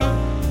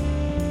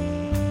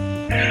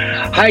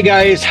Hi,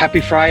 guys.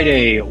 Happy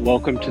Friday.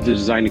 Welcome to the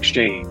Design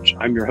Exchange.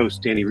 I'm your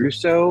host, Danny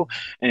Russo,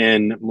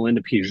 and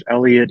Melinda Peters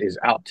Elliott is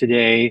out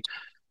today.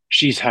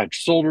 She's had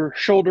shoulder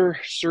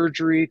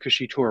surgery because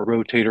she tore a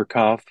rotator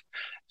cuff.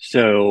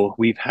 So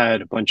we've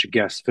had a bunch of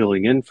guests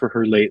filling in for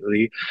her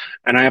lately,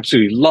 and I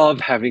absolutely love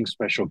having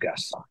special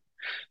guests on.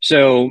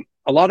 So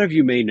a lot of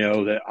you may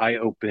know that I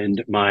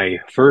opened my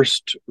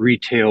first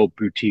retail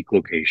boutique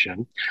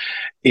location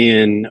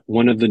in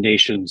one of the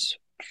nation's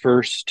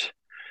first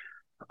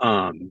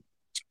um,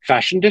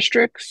 fashion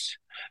districts.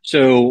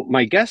 So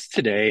my guest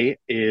today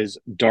is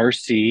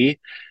Darsy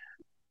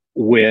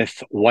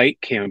with White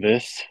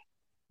Canvas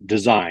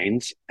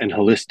Designs and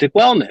Holistic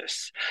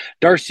Wellness.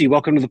 Darsy,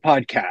 welcome to the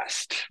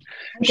podcast.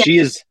 Okay. She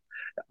is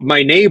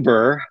my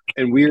neighbor,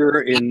 and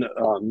we're in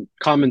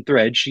common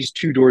thread. She's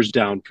two doors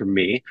down from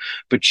me,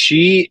 but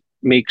she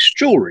makes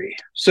jewelry.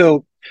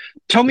 So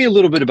tell me a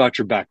little bit about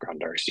your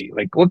background, Darsy.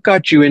 Like, what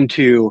got you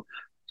into?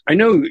 I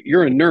know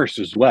you're a nurse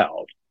as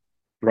well,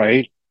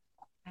 right?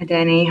 Hi,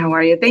 Danny. How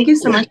are you? Thank you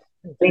so much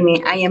for having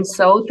me. I am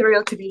so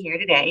thrilled to be here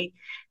today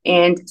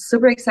and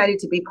super excited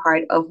to be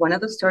part of one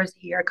of the stores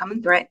here at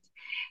Common Thread.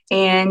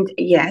 And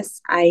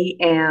yes, I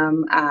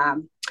am.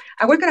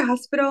 I work at a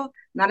hospital,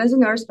 not as a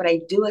nurse, but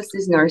I do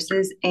assist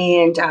nurses.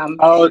 And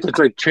Oh, that's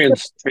right.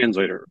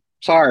 Translator.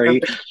 Sorry.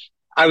 perfect.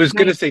 I was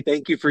going Nice. to say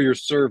thank you for your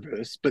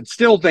service, but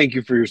still thank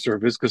you for your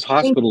service because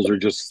Thank hospitals you. are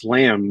just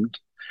slammed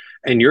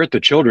and you're at the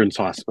children's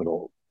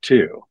hospital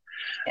too.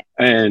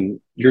 And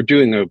you're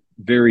doing a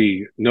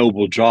very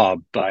noble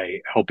job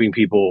by helping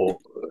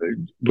people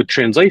with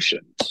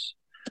translations,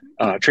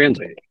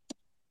 translating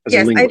as a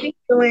Yes, linguist.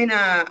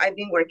 I've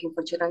been working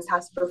for Children's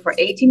Hospital for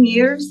 18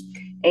 years,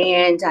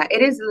 and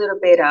it is a little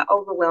bit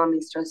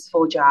overwhelming,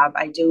 stressful job.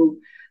 I do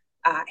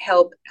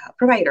help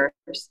providers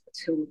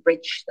to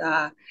bridge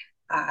the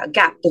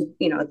gap,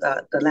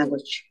 the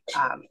language.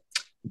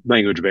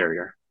 Language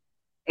barrier.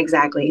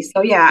 Exactly.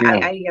 So yeah,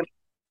 Yeah. I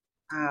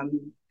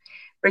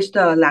bridge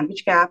the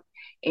language gap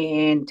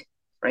and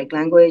break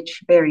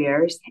language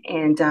barriers.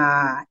 And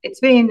it's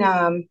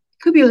been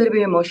could be a little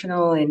bit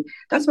emotional, and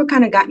that's what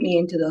kind of got me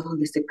into the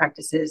holistic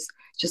practices.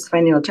 Just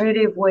finding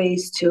alternative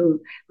ways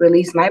to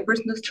release my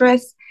personal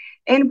stress.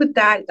 And with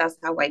that, that's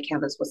how White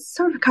Canvas was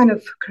sort of kind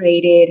of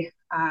created.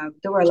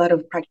 There were a lot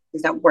of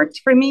practices that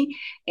worked for me,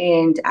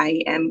 and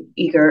I am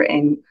eager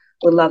and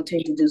would love to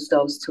introduce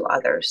those to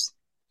others.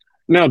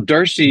 Now,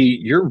 Darcy,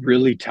 you're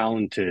really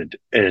talented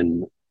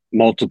in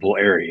multiple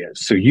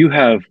areas. So you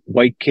have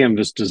white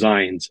canvas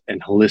designs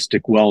and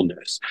holistic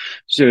wellness.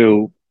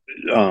 So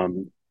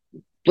um,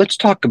 let's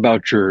talk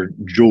about your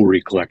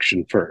jewelry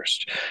collection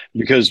first,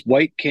 because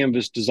white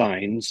canvas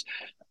designs,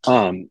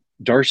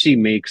 Darcy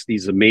makes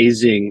these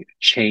amazing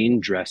chain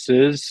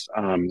dresses.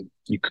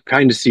 You could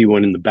kind of see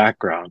one in the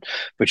background,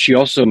 but she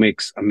also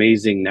makes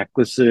amazing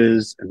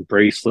necklaces and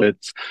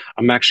bracelets.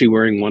 I'm actually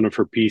wearing one of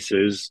her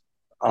pieces.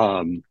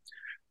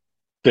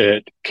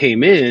 That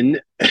came in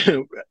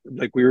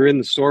like we were in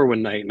the store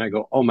one night and I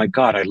go, oh my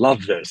God, I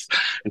love this.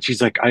 And she's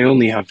like, I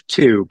only have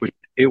two, but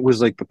it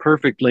was like the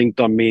perfect length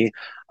on me.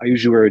 I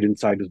usually wear it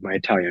inside with my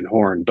Italian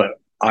horn, but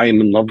I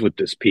am in love with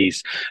this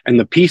piece. And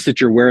the piece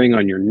that you're wearing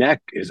on your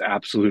neck is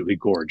absolutely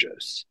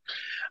gorgeous.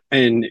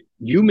 And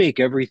you make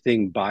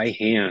everything by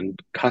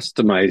hand,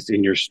 customized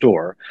in your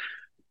store,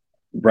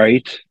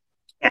 right?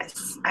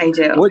 Yes, I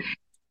do. What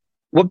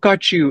what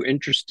got you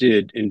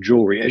interested in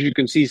jewelry? As you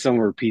can see, some of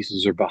her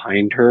pieces are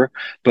behind her,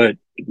 but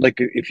like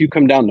if you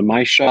come down to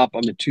my shop,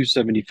 I'm at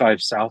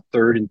 275 South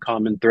Third in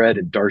Common Thread,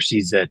 and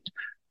Darcy's at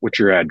what's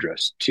your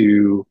address?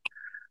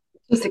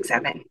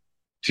 267.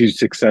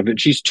 267.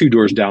 She's two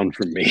doors down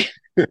from me.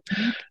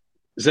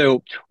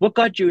 So, what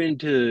got you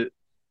into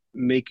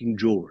making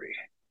jewelry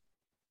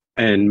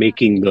and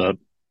making the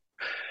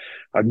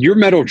your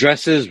metal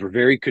dresses were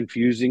very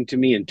confusing to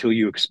me until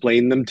you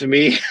explained them to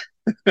me.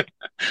 That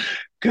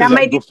Because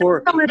might be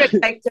before, a little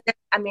expected.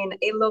 I mean,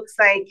 it looks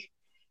like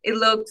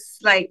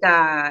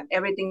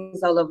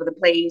everything's all over the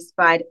place,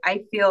 but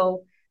I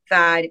feel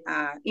that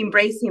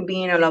embracing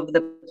being all over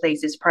the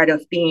place is part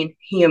of being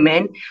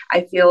human.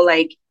 I feel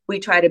like we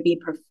try to be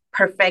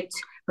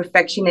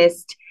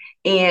perfectionist,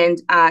 and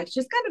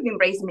just kind of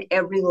embracing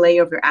every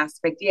layer of your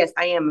aspect. Yes,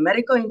 I am a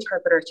medical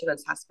interpreter at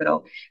Children's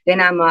Hospital.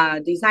 Then I'm a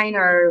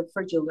designer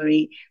for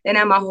jewelry. Then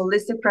I'm a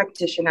holistic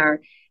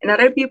practitioner. And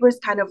other people is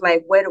kind of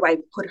like, where do I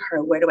put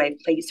her? Where do I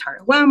place her?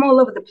 Well, I'm all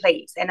over the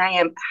place, and I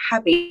am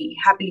happy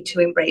to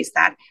embrace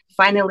that.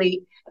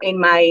 Finally, in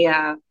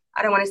my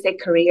I don't want to say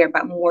career,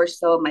 but more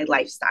so my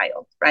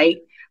lifestyle, right?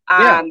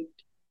 yeah,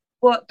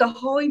 Well, the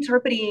whole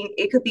interpreting,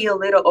 it could be a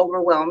little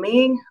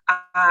overwhelming.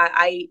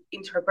 I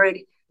interpret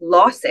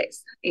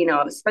losses,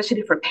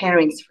 especially for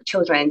parents, for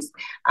children's.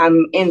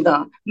 In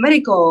the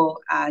medical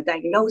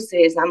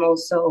diagnosis, I'm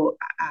also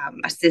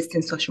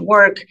assistant social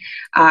work.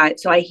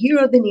 So I hear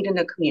of the need in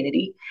the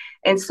community.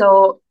 And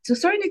so to a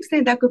certain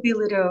extent, that could be a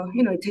little,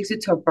 it takes you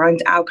to a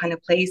burnt out kind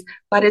of place.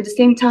 But at the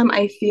same time,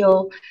 I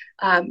feel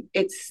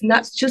it's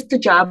not just the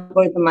job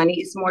or the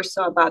money. It's more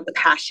so about the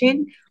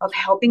passion of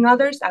helping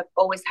others. I've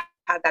always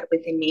had that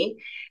within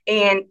me.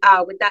 And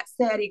with that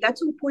said, it got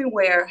to a point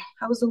where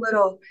I was a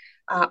little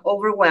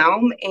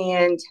overwhelmed,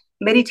 and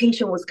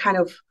meditation was kind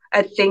of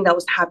a thing that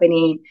was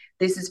happening.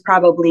 This is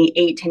probably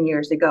 8, 10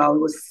 years ago. It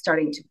was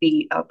starting to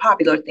be a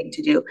popular thing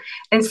to do.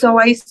 And so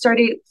I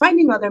started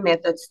finding other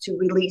methods to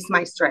release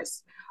my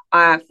stress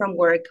from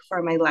work,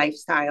 for my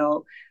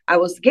lifestyle. I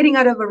was getting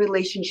out of a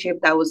relationship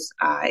that was,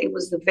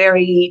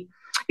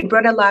 it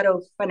brought a lot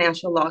of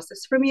financial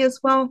losses for me as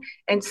well.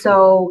 And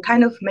so,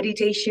 kind of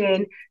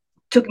meditation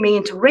took me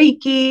into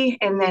Reiki,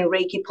 and then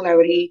Reiki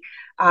polarity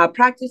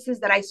practices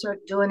that I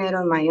started doing it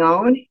on my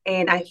own,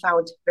 and I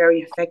found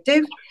very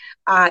effective.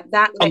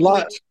 That A led me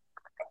lot, to.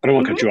 I don't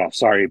want to Mhm. cut you off,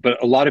 sorry,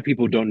 but a lot of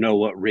people don't know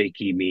what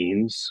Reiki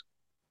means.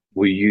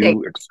 Will Yeah,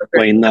 you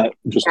explain that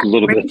just a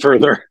little bit Reiki,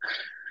 further?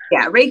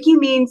 yeah, Reiki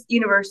means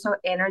universal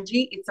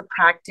energy. It's a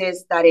practice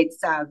that it's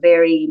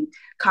very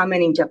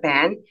common in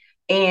Japan.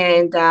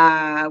 And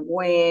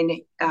when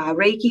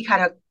Reiki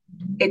kind of,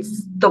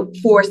 it's the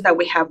force that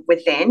we have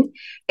within.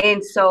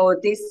 And so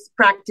this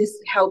practice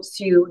helps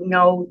you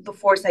know the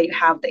force that you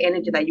have, the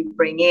energy that you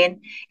bring in,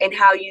 and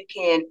how you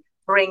can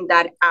bring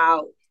that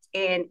out.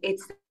 And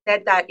it's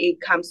said that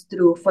it comes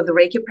through for the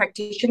Reiki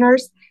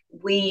practitioners.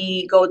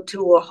 We go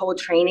to a whole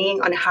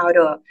training on how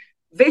to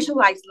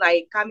visualize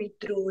light coming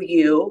through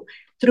you,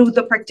 through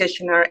the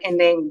practitioner, and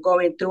then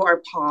going through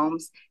our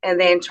palms, and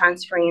then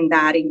transferring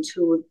that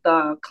into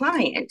the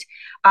client.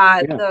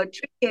 Yeah. The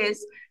trick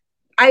is,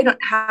 I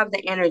don't have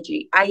the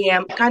energy. I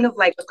am kind of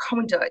like a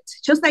conduit.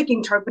 Just like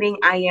interpreting,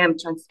 I am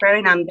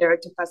transparent. I'm there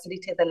to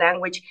facilitate the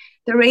language.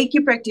 The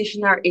Reiki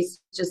practitioner is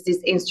just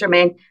this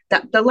instrument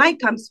that the light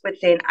comes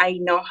within. I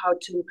know how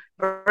to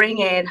bring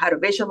it, how to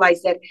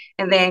visualize it,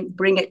 and then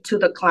bring it to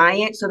the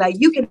client so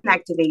that you can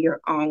activate your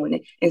own.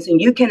 And so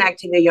you can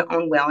activate your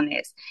own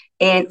wellness.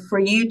 And for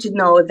you to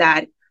know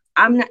that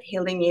I'm not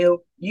healing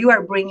you, you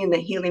are bringing the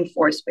healing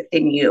force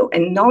within you.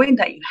 And knowing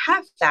that you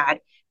have that,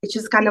 it's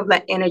just kind of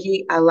like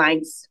energy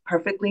aligns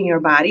perfectly in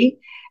your body.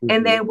 And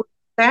Hmm. then with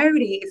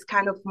clarity, is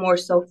kind of more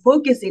so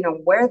focusing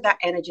on where that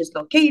energy is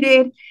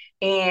located.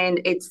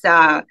 And it's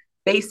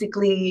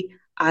basically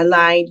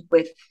aligned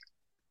with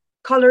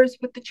colors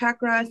with the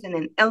chakras, and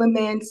then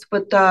elements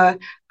with the,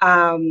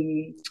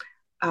 um,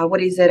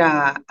 what is it?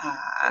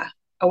 I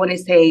want to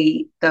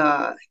say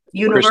the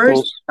universe,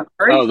 Crystals. the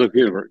Oh, earth, the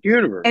universe. and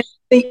Universe.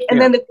 and Yeah.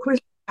 then the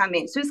crystals come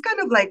in. So it's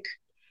kind of like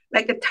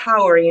a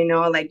tower,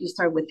 like you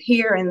start with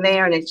here and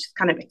there, and it just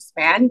kind of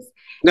expands.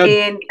 Now,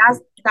 And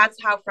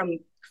that's how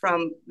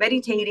from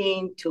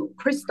meditating to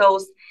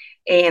crystals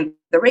and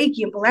the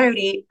Reiki and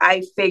polarity,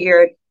 I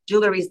figured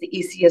jewelry is the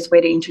easiest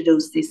way to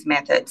introduce these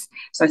methods.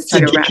 So I so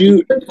started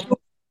wrapping.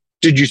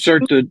 did you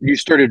you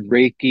started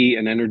Reiki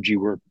and energy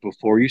work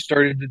before you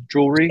started the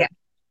jewelry? Yeah.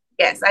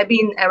 Yes, I've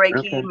been a Reiki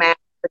Okay.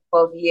 master for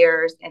 12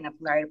 years and a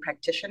polarity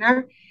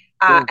practitioner.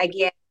 Yeah.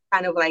 Again,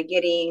 kind of like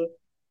getting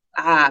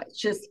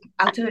just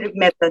alternative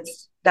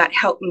methods that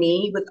help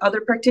me with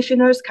other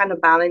practitioners, kind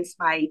of balance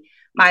my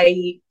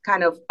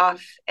kind of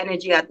off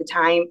energy at the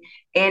time.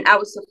 And I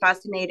was so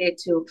fascinated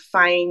to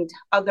find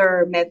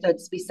other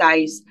methods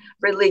besides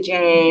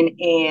religion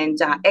and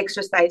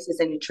exercises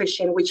and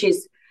nutrition, which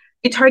is,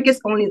 it targets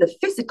only the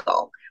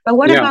physical. But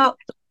what Yeah. about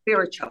the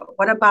spiritual?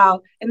 What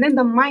about, and then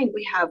the mind?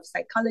 We have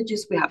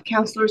psychologists, we have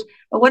counselors,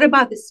 but what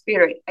about the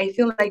spirit? I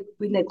feel like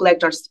we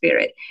neglect our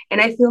spirit. And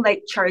I feel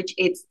like church,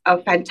 it's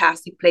a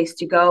fantastic place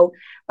to go.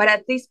 But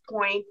at this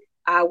point,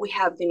 we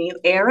have the new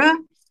era,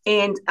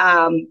 and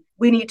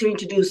we need to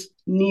introduce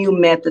new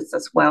methods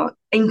as well,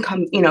 in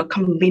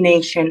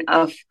combination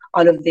of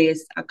all of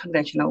these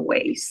conventional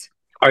ways.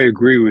 I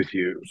agree with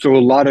you. So a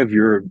lot of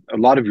your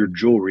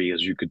jewelry,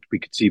 as we could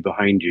see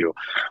behind you,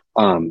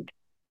 um,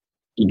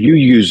 you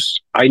use.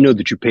 I know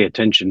that you pay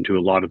attention to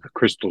a lot of the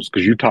crystals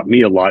because you taught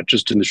me a lot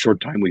just in the short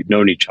time we've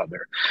known each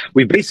other.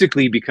 We've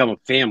basically become a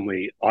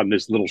family on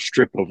this little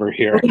strip over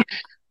here,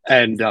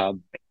 and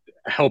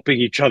helping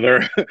each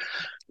other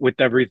with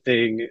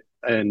everything.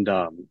 And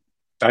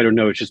I don't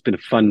know, it's just been a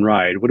fun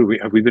ride. What do we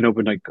have? We been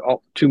open like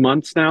 2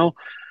 months now,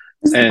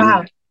 and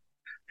Wow.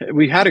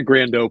 we had a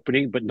grand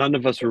opening, but none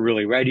of us were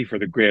really ready for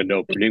the grand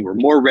opening. We're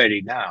more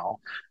ready now.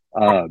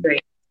 Um,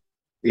 Great.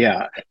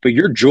 yeah, but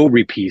your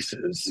jewelry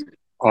pieces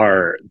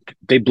are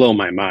they blow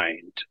my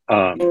mind.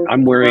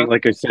 I'm wearing,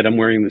 like I said, I'm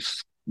wearing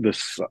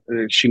this.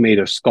 She made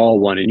a skull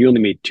one, and you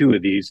only made two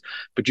of these,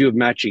 but you have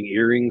matching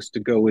earrings to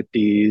go with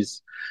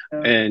these,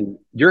 and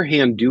your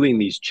hand doing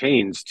these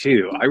chains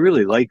too. I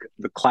really like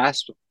the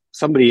clasp.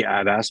 Somebody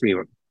had asked me,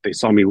 they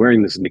saw me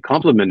wearing this and they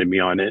complimented me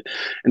on it,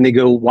 and they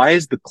go, "Why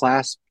is the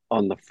clasp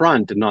on the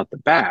front and not the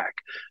back?"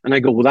 And I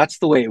go, "Well, that's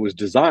the way it was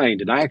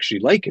designed, and I actually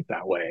like it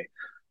that way,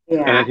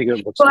 and I Yeah. think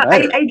it looks Well,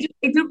 better."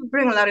 I do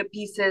bring a lot of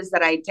pieces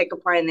that I take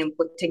apart and then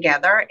put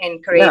together and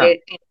Yeah.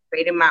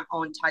 created my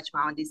own touch,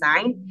 my own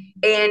design.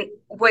 And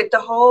with the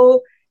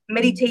whole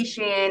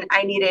meditation,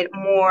 I needed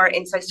more.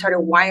 And so I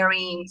started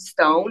wiring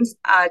stones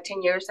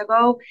 10 years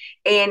ago.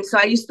 And so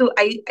I used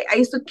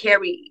to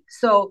carry.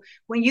 So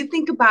when you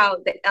think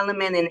about the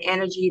element and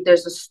energy,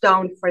 there's a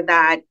stone for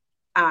that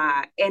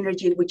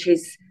energy, which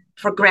is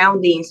for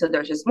grounding. So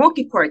there's a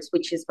smoky quartz,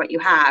 which is what you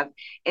have.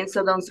 And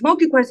so those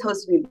smoky quartz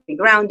has to be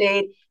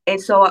grounded. And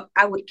so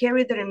I would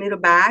carry that in little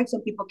bags.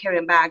 Some people carry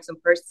in bags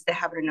and purses that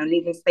have it in a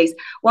living space.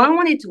 Well, I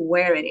wanted to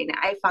wear it, and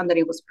I found that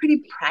it was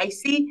pretty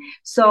pricey.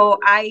 So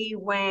I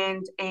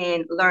went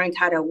and learned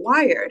how to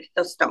wire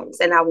the stones,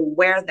 and I would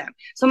wear them.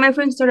 So my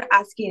friends started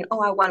asking,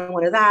 "Oh, I want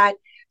one of that."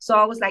 So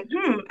I was like,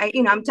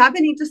 I'm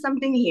tapping into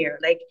something here.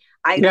 Like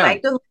I Yeah.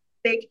 like the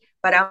holistic,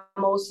 but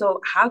I'm also,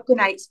 how can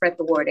I spread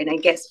the word? And I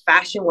guess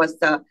fashion was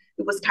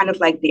it was kind of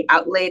like the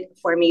outlet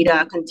for me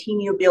to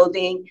continue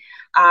building.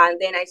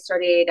 Then I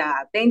started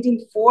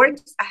bending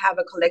forks. I have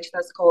a collection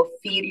that's called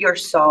Feed Your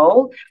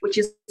Soul, which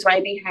is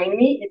right behind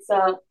me. It's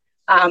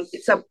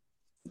a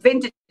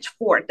vintage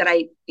fork that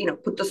I,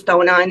 put the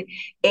stone on.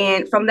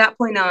 And from that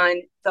point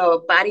on,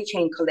 the body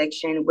chain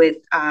collection with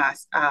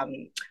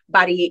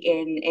body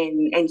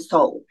and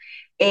soul.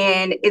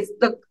 And it's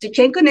the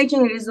chain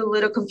connection. It is a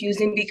little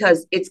confusing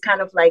because it's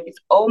kind of like it's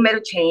all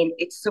metal chain.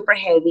 It's super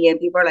heavy, and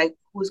people are like,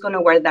 "Who's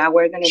gonna wear that?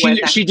 We're gonna wear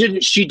that."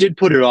 She did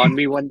put it on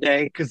me one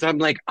day because I'm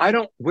like, I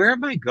don't, where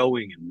am I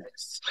going in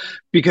this?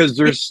 Because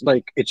there's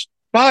like it's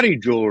body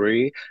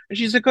jewelry, and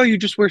she's like, oh, you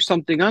just wear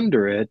something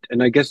under it.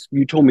 And I guess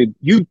you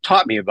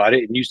taught me about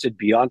it, and you said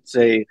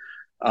Beyonce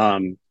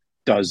um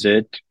does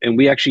it, and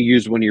we actually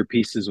used one of your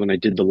pieces when I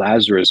did the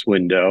Lazarus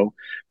window,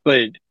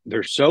 but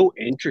they're so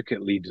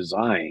intricately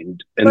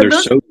designed and But they're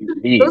so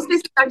unique. those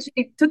pieces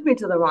actually took me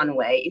to the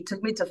runway. It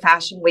took me to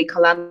Fashion Week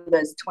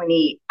Columbus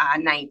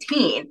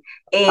 2019,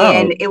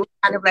 and Oh, it was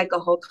kind of like a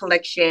whole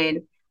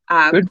collection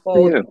good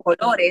for called you.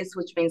 colores,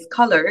 which means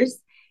colors.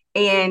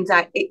 And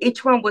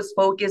each one was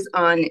focused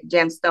on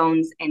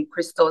gemstones and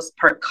crystals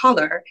per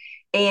color.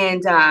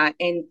 And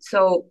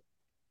so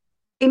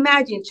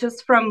imagine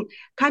just from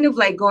kind of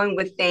like going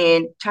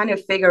within, trying to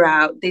figure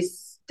out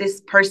this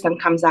person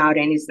comes out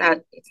and it's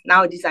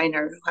now a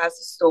designer who has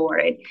a store,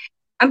 and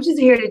I'm just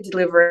here to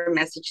deliver a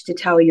message to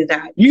tell you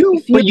that You,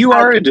 if you but you have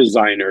are a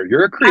designer.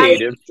 You're a I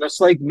creative, just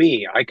like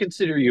me. I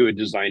consider you a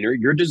designer.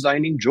 You're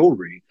designing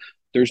jewelry.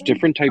 There's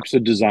different types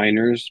of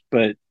designers,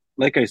 but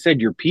like I said,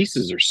 your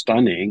pieces are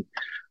stunning.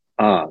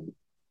 Um,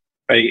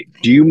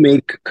 do you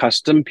make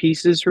custom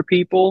pieces for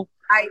people?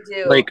 I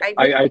do. Like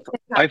I do.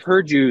 I've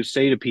heard you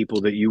say to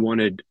people that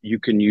you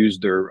can use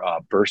their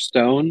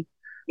birthstone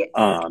Yes.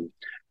 um,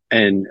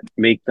 and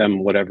make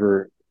them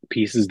whatever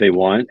pieces they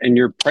want, and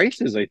your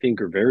prices I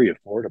think are very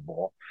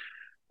affordable.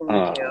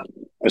 Thank you. Um,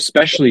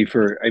 Especially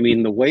for, I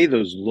mean, the way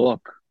those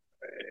look,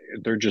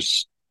 they're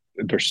just,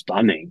 they're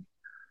stunning.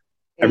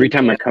 Every Thank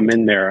time I you. come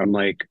in there, I'm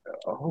like,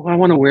 oh, I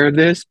want to wear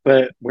this,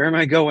 but where am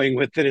I going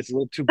with it? It's a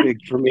little too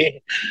big for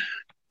me.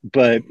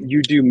 But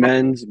you do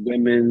men's,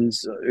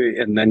 women's,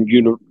 and then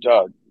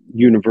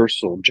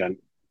universal I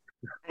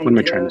what am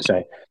I trying do. to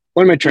say?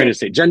 What am I trying Yeah. to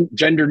say?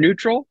 Gender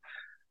neutral?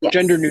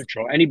 Gender Yes.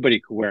 neutral. Anybody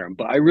could wear them,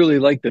 but I really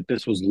like that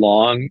this was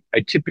long.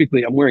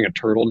 I'm wearing a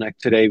turtleneck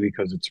today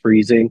because it's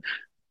freezing,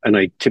 and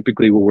I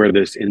typically will wear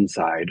this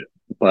inside,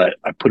 but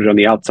I put it on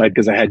the outside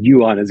because I had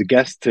you on as a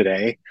guest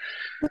today.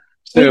 Thank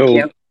So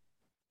you.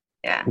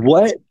 Yeah.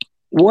 what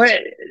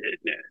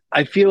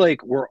I feel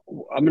like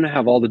I'm gonna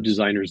have all the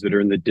designers that are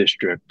in the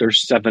district.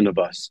 There's seven of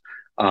us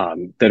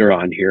that are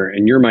on here,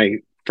 and you're my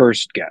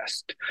first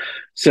guest.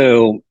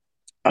 So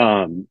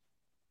um,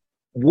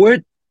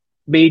 what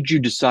made you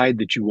decide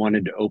that you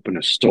wanted to open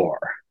a store?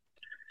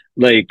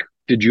 Like,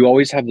 did you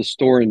always have the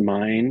store in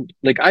mind?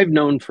 Like, I've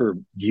known for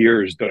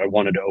years that I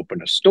wanted to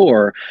open a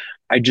store.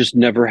 I just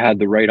never had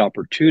the right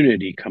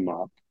opportunity come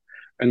up.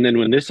 And then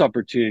when this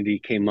opportunity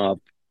came up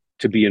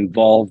to be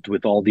involved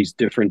with all these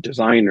different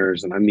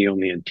designers, and I'm the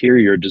only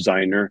interior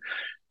designer,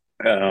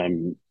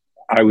 um,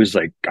 I was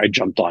like, I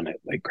jumped on it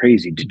like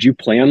crazy. Did you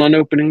plan on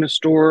opening the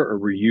store, or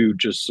were you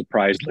just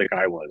surprised like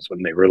I was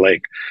when they were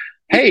like,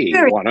 hey,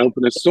 Very want to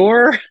open a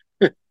store?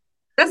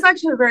 That's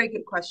actually a very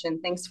good question.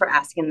 Thanks for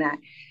asking that.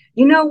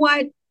 You know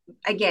what?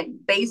 Again,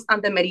 based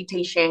on the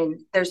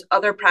meditation, there's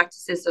other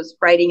practices of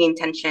writing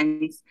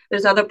intentions.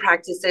 There's other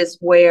practices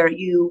where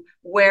you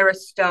wear a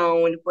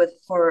stone with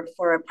for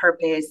a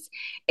purpose,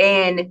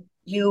 and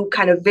you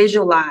kind of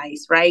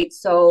visualize, right?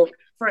 So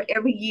for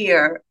every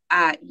year,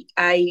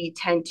 I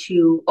tend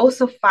to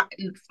also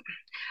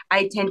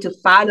I tend to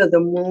follow the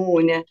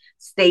moon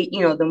state,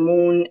 the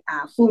moon,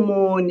 full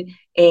moon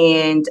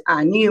and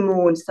new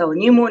moon. So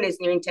new moon is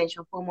new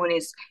intention, full moon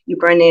is you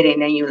burn it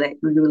and then you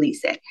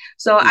release it.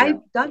 So Yeah.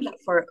 I've done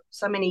that for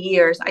so many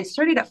years. I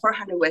started at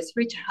 400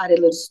 Westridge, I had a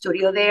little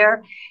studio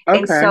there.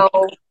 And Okay. so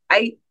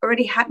I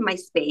already had my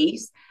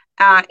space.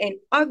 And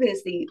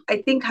obviously, I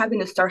think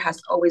having a store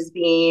has always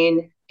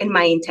been in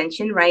my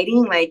intention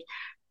writing. Like,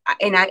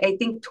 and I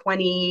think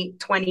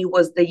 2020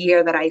 was the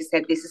year that I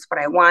said, this is what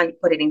I want,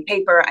 put it in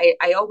paper.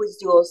 I always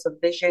do also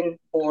vision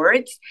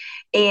boards,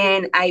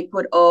 and I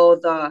put all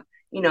the,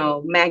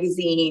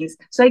 magazines.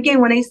 So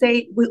again, when I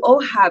say we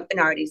all have an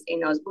artist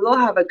in us, we all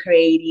have a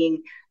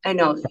creating, I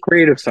know, A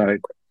creative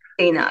side.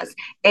 in us.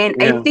 And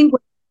I Yeah. think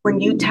when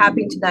you tap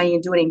into that and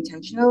you do it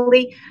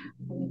intentionally,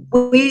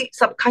 we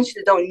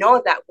subconsciously don't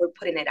know that we're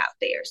putting it out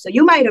there. So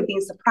you might have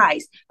been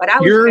surprised, but I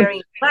was You're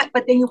very,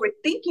 but then you were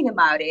thinking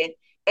about it.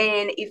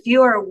 And if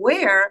you are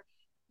aware,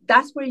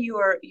 that's where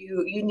you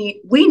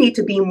need we need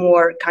to be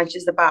more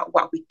conscious about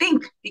what we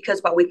think,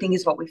 because what we think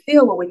is what we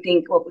feel, what we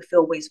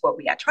feel is what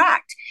we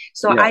attract.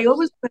 So I yes.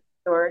 always put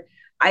it,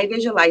 I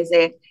visualize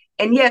it.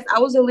 And yes, I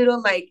was a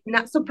little like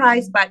not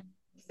surprised, but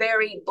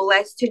very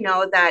blessed to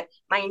know that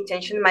my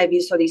intention, my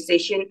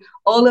visualization,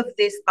 all of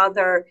these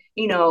other,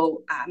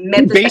 methods that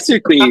people talk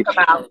Basically,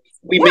 about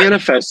we work.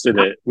 manifested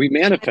it. We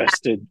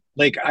manifested.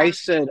 Like I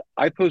said,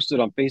 I posted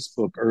on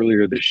Facebook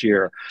earlier this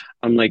year.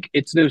 I'm like,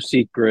 it's no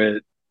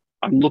secret.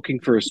 I'm looking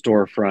for a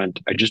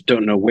storefront. I just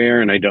don't know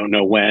where and I don't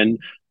know when,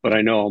 but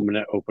I know I'm going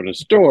to open a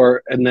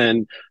store. And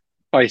then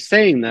by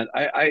saying that,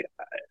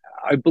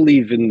 I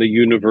believe in the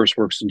universe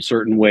works in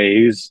certain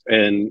ways,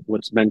 and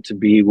what's meant to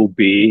be will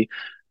be.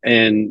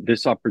 And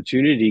this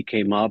opportunity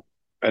came up,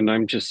 and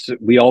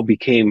we all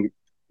became,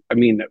 I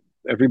mean,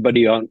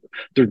 everybody on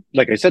there,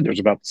 like I said, there's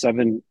about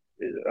seven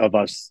of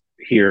us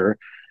here.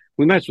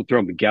 We might as well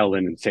throw Miguel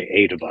in and say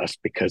eight of us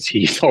because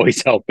he's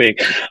always helping.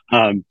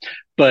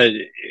 But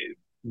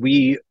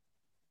we,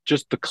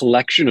 just the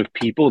collection of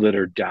people that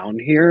are down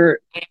here,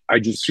 I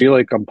just feel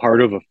like I'm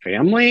part of a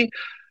family,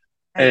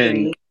 I and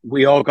agree.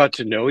 we all got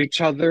to know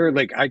each other.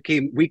 Like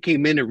we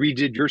came in and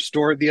redid your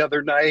store the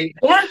other night.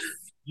 Yes,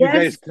 You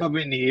guys yes. come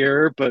in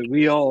here, but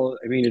we all,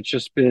 I mean,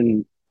 it's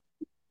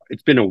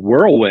been a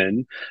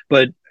whirlwind.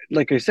 But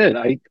like I said,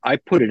 I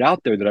put it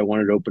out there that I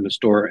wanted to open a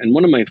store. And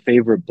one of my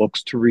favorite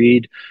books to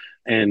read,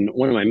 and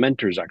one of my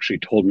mentors actually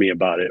told me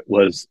about it,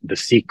 was The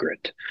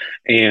Secret.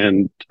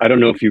 And I don't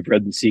know if you've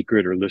read The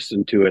Secret or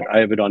listened to it. I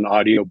have it on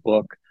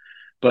audiobook,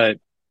 but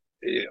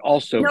You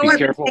also know what?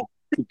 be The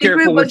Secret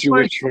careful what was you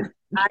one. wish for.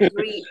 I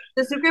agree.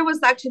 The Secret was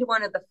actually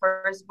one of the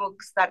first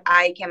books that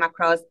I came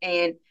across,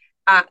 and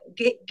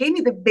gave me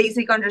the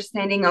basic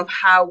understanding of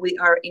how we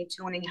are in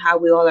tuning, how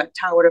we all are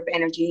tower of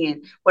energy,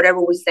 and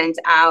whatever we send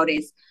out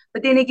is.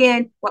 But then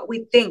again, what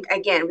we think,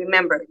 again,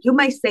 remember, you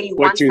might say you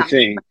What want you something,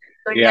 think.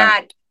 but you're Yeah.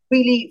 not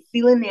really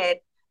feeling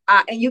it.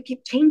 And you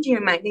keep changing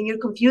your mind, and you're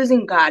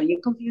confusing God, you're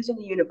confusing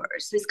the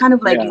universe. So it's kind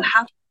of like you Yeah.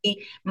 have to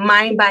be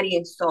mind, body,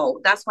 and soul.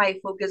 That's why I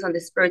focus on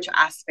the spiritual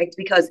aspect,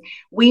 because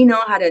we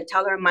know how to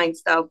tell our mind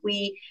stuff.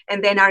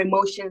 And then our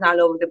emotions all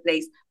over the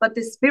place. But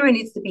the spirit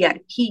needs to be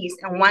at peace.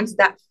 And once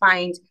that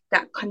finds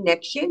that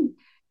connection,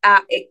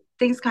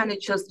 things kind of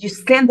just you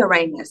send the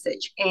right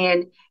message,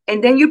 and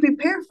then you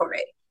prepare for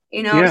it.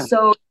 Yeah.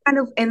 So kind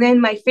of. And then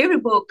my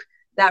favorite book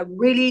that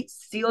really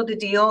sealed the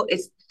deal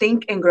is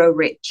Think and Grow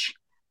Rich.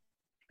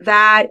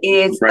 That I'm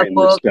is a writing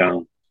this book.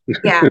 down.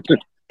 Yeah,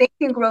 Think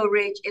and Grow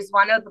Rich is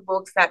one of the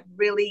books that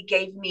really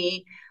gave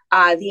me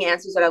the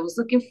answers that I was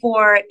looking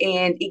for.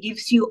 And it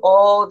gives you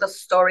all the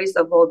stories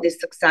of all these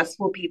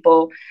successful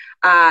people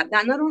that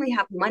not only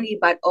have money,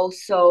 but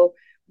also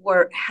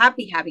were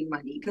happy having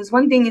money. Because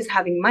one thing is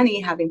having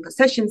money, having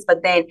possessions,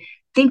 but then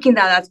thinking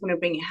that that's going to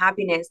bring you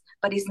happiness,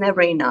 but it's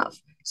never enough.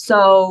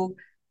 So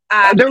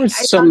There was I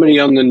found somebody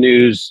on the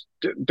news.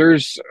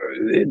 There's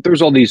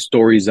all these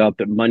stories out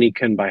that money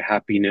can buy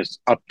happiness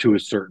up to a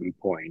certain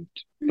point,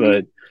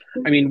 but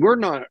I mean, we're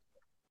not.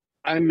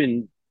 I'm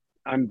in.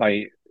 I'm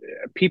by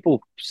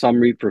people.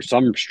 For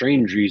some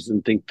strange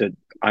reason think that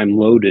I'm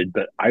loaded,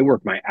 but I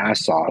work my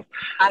ass off.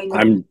 I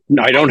know.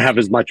 I don't have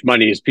as much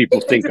money as people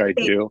It's think the I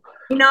thing. do.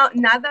 Now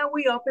that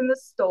we open the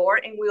store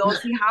and we all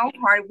see how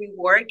hard we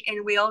work,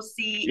 and we all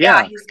see,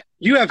 Yeah, he's got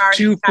you have cars,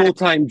 two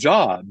full-time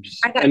jobs,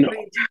 I got and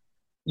three.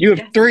 you have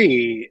Yes,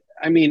 three.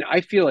 I mean, I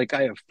feel like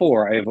I have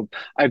four. I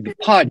have the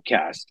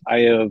podcast. I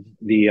have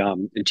the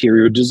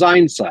interior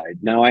design side.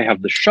 Now I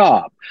have the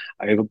shop.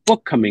 I have a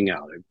book coming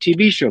out, a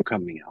TV show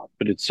coming out.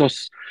 But it's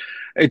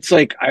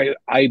like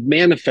I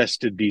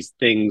manifested these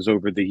things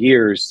over the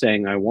years,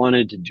 saying I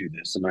wanted to do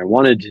this and I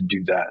wanted to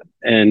do that.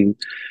 And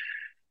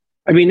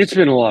I mean, it's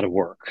been a lot of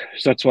work.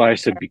 So that's why I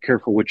said, be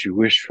careful what you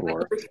wish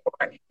for.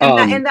 and that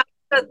Um, and that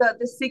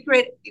the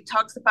secret, it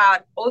talks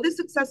about all the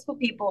successful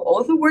people,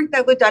 all the work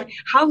that we've done,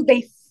 how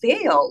they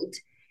failed,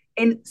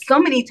 and so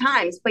many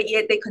times, but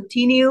yet they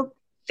continue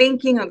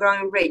thinking and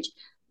growing rich.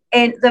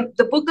 And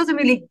the book doesn't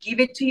really give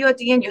it to you at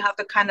the end. You have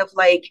to kind of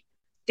like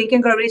think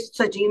and grow rich.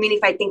 So do you mean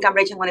if I think I'm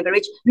rich, I want to be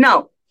rich?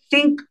 No,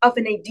 think of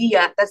an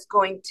idea that's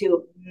going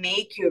to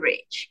make you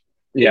rich.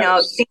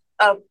 yes. Think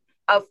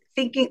of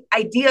thinking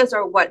ideas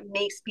are what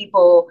makes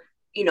people,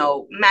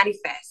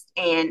 manifest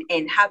and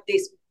have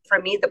this. For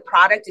me, the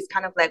product is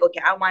kind of like,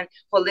 okay, I want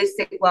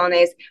holistic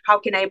wellness. How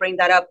can I bring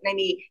that up? Let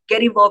me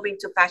get involved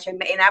into fashion.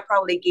 And I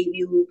probably gave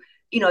you,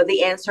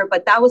 the answer,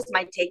 but that was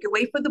my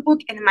takeaway for the book.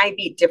 And it might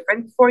be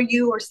different for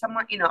you or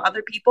someone,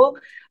 other people,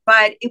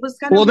 but it was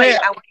kind of Well, like, they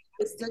I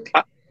was just,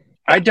 I,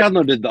 I yeah,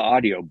 downloaded the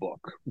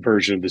audiobook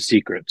version of The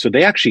Secret. So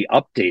they actually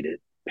update it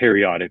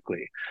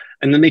periodically.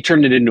 And then they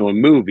turned it into a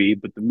movie,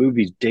 but the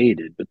movie's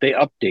dated, but they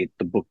update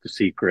the book The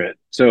Secret.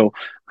 So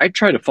I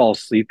try to fall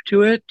asleep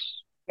to it.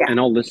 Yeah. and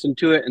I'll listen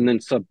to it, and then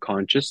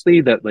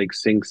subconsciously that like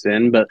sinks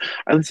in. But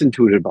I listened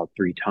to it about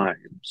 3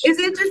 times. It's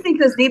interesting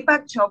because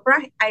Deepak Chopra,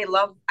 I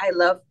love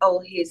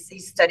all his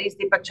studies.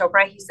 Deepak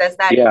Chopra, he says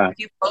that Yeah, if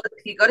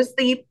you go to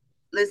sleep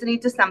listening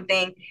to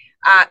something,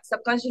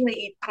 subconsciously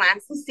it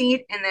plants the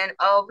seed, and then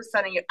all of a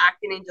sudden you're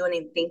acting and doing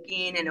and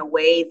thinking in a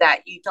way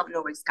that you don't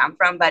know where it's come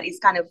from, but it's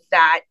kind of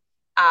that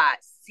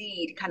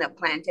seed kind of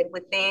planted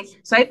within.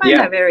 So I find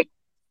yeah. that very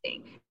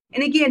interesting.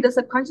 And again, the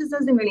subconscious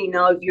doesn't really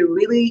know if you're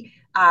really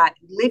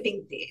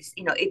living this.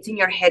 It's in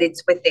your head,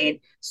 it's within.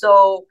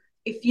 So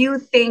if you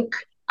think,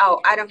 oh,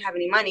 I don't have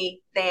any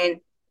money, then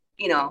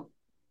you know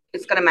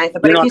it's gonna manifest.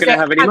 You're But if not you going say to I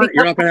have any have money.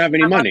 You're enough not going money, to have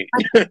any I have money.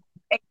 money.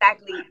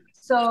 Exactly.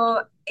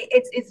 So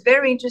it's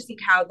very interesting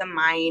how the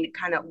mind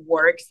kind of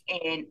works,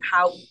 and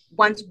how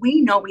once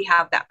we know we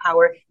have that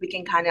power, we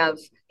can kind of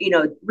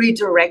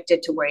redirect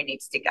it to where it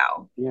needs to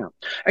go. Yeah,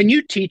 and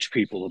you teach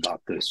people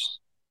about this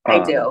I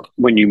do.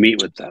 when you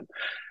meet with them.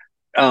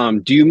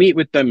 Do you meet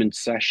with them in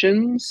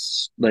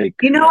sessions? Like,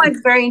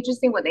 It's very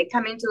interesting when they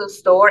come into the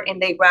store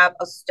and they grab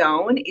a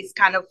stone. It's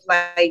kind of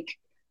like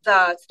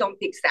the stone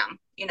picks them.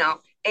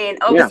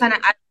 And all of a yeah, sudden,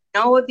 I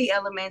know the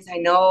elements. I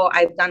know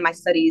I've done my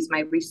studies,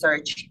 my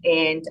research,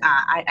 and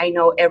I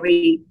know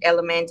every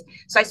element.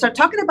 So I start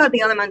talking about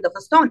the element of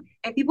a stone,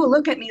 and people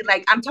look at me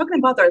like I'm talking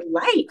about their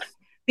life,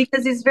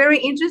 because it's very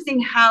interesting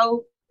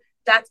how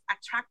that's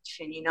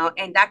attraction,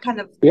 and that kind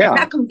of yeah.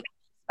 not convinced,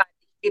 but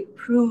it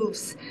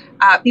proves.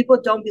 People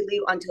don't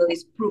believe until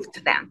it's proved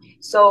to them.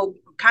 So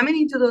coming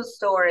into those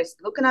stores,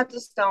 looking at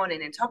the stone,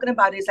 and then talking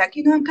about it, it's like,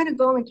 I'm kind of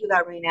going through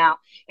that right now.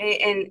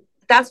 And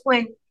that's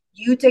when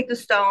you take the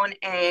stone.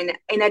 And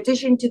in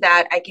addition to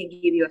that, I can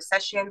give you a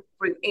session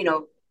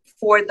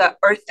for the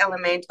earth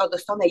element or the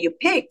stone that you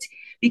picked,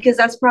 because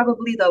that's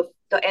probably the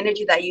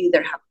energy that you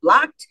either have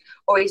blocked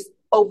or is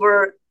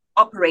over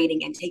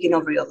operating and taking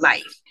over your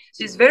life.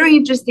 So it's very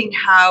interesting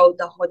how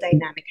the whole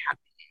dynamic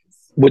happens.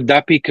 Would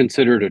that be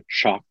considered a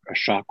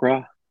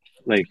chakra?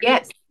 Like,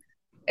 Yes,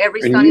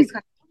 every and stone you, is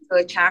connected to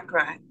a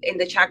chakra,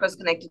 and the chakra is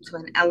connected to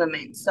an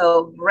element.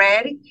 So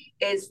red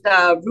is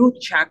the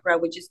root chakra,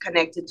 which is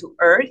connected to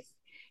earth,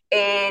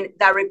 and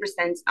that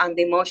represents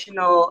the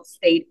emotional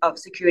state of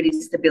security,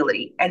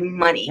 stability, and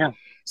money. yeah.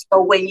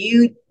 So when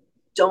you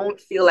don't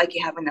feel like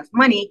you have enough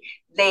money,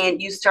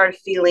 then you start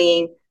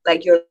feeling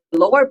like your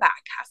lower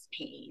back has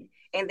pain,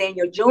 and then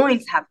your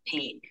joints have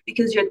pain,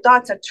 because your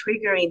thoughts are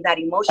triggering that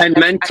emotion And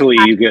that's attached in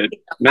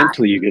the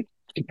mentally body. you get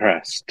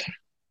depressed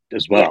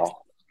as Yes.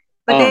 well.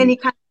 But then Um,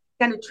 it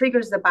kind of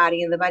triggers the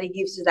body, and the body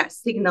gives you that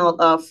signal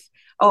of,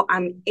 oh,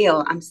 I'm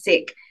ill, I'm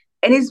sick.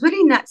 And it's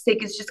really not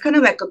sick. It's just kind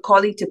of like a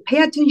calling to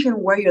pay attention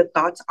where your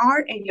thoughts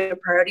are and your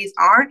priorities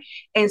are.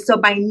 And so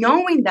by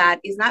knowing that,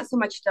 it's not so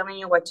much telling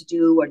you what to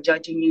do or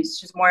judging you. It's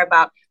just more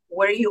about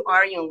where you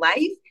are in your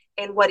life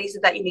and what is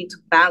it that you need to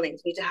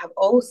balance. You need to have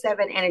all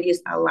seven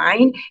energies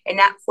aligned and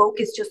not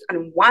focus just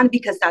on one,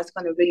 because that's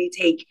going to really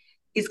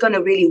it's going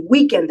to really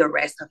weaken the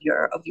rest of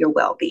your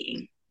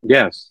well-being.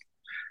 yes.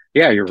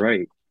 Yeah, you're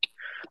right.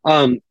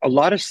 A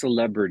lot of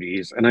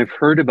celebrities, and I've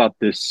heard about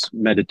this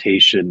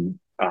meditation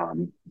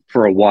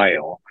for a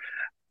while.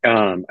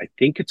 I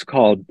think it's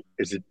called,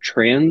 is it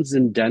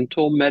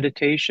transcendental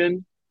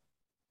meditation?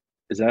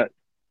 Is that,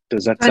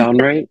 does that sound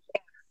right?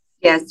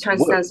 Yes, What?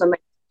 transcendental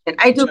meditation.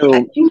 I do.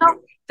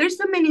 So, There's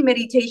so many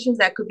meditations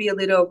that could be a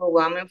little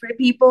overwhelming for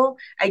people.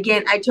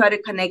 Again, I try to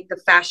connect the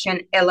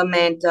fashion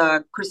element,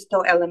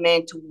 crystal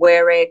element, to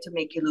wear it to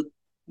make you look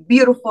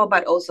beautiful,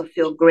 but also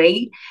feel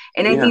great.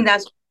 And I yeah, think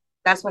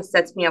that's what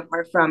sets me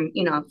apart from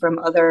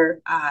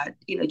other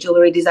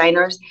jewelry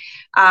designers.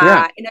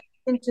 yeah, In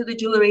addition to the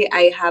jewelry,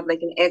 I have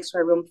like an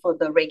extra room for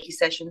the Reiki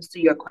sessions. To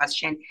your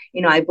question,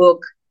 I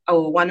book a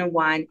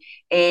one-on-one,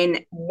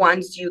 and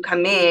once you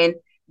come in,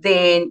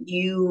 then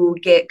you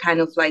get kind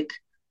of like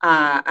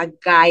a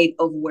guide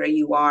of where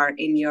you are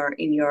in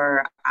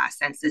your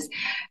senses.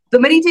 The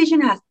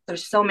meditation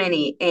there's so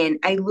many, and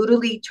I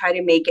literally try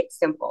to make it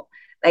simple.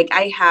 Like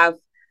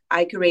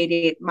I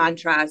created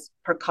mantras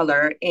per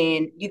color,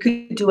 and you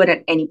could do it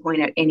at any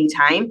point, at any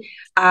time.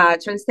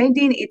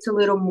 Transcending, it's a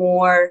little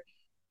more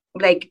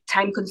like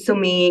time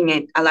consuming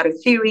and a lot of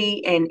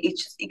theory, and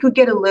it could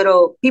get a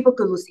little, people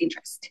could lose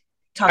interest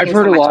I've talking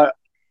heard so a much. lot.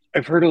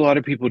 I've heard a lot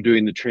of people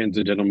doing the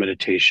transcendental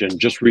meditation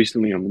just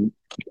recently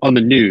on the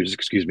news.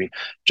 Excuse me.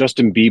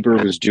 Justin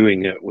Bieber was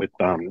doing it with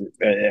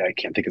I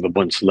can't think of the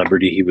one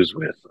celebrity he was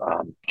with.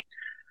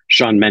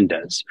 Shawn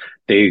Mendes.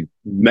 They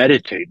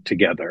meditate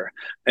together,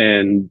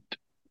 and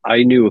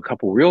I knew a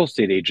couple real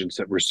estate agents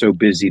that were so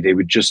busy they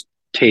would just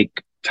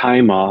take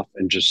time off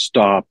and just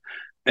stop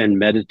and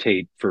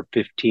meditate for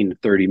 15 to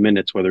 30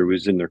 minutes, whether it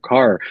was in their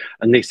car.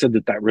 And they said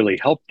that that really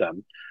helped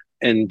them.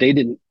 And they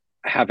didn't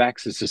have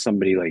access to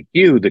somebody like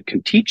you that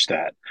can teach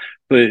that.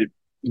 But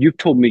you've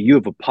told me you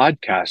have a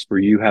podcast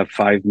where you have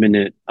 5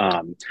 minute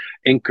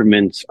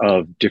increments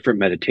of different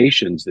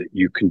meditations that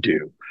you can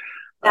do.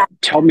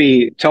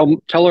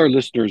 Tell our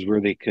listeners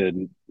where they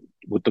can,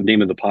 what the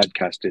name of the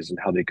podcast is and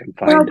how they can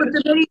Well, find but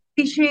it.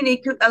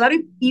 It could, a lot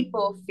of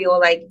people feel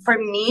like, for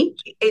me,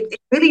 it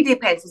really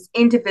depends. It's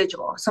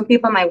individual. Some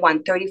people might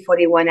want 30,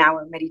 41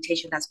 hour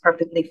meditation. That's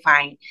perfectly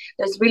fine.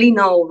 There's really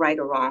no right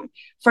or wrong.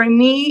 For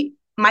me,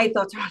 my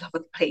thoughts are all over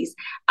the place.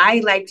 I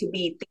like to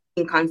be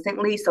thinking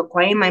constantly. So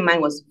quiet my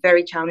mind was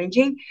very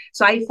challenging.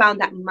 So I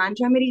found that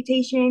mantra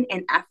meditation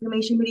and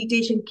affirmation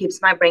meditation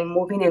keeps my brain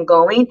moving and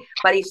going,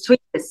 but it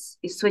switches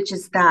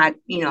that,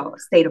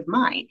 state of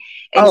mind.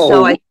 And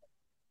so Oh,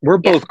 we're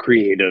yeah, both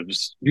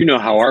creatives. You know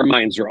how our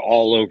minds are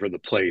all over the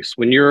place.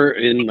 When you're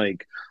in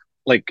like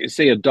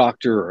say a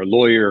doctor or a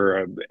lawyer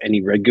or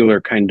any regular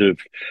kind of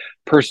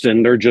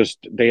person,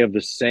 they have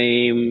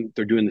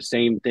they're doing the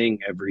same thing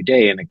every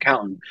day. An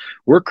accountant,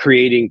 we're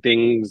creating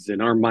things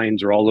and our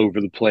minds are all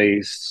over the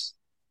place.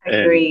 I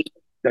And agree.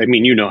 I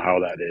mean, you know how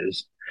that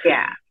is.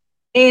 Yeah.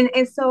 And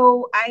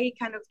so I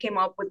kind of came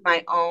up with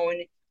my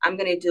own. I'm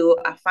gonna do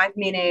a 5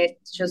 minute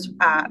just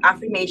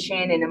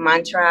affirmation and a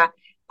mantra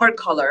per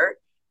color,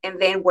 and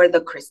then wear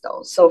the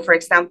crystals. So, for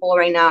example,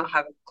 right now I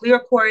have a clear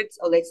quartz,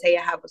 or let's say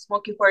I have a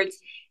smoky quartz,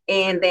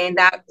 and then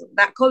that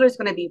color is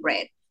gonna be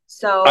red. I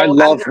So I'm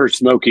love gonna. her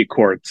smoky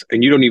quartz,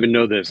 and you don't even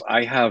know this.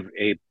 I have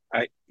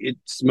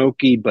it's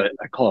smoky, but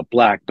I call it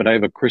black. But I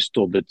have a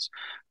crystal that's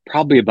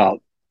probably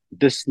about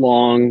this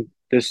long,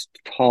 this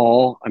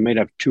tall. I might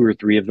have two or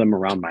three of them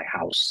around my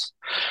house.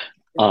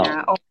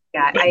 Yeah. Oh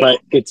yeah. But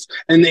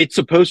it's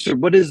supposed to.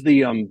 What is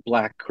the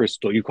black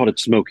crystal? You called it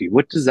smoky.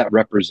 What does that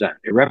represent?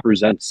 It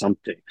represents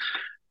something.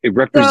 It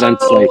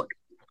represents like So so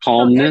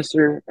calmness,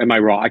 or am I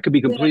wrong? I could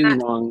be completely yeah.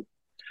 wrong.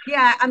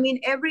 Yeah, I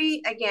mean,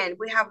 again,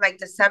 we have like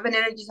the seven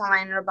energies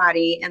aligned in our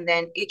body, and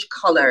then each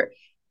color.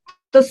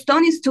 The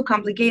stone is too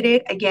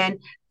complicated. Again,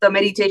 the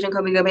meditation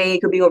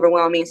could be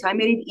overwhelming. So I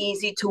made it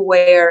easy to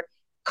wear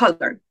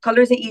color.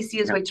 Color is the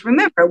easiest Yeah. way to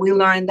remember. We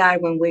learned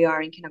that when we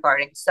are in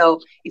kindergarten. So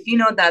if you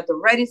know that the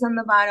red is on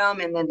the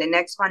bottom, and then the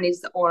next one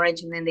is the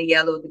orange, and then the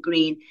yellow, the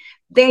green,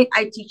 then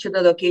I teach you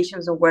the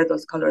locations of where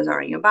those colors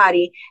are in your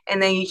body.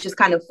 And then you just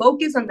kind of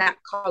focus on that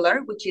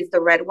color, which is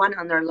the red one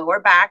on their lower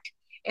back.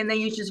 And then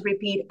you just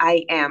repeat,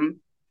 I am,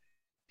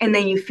 and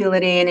then you feel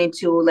it in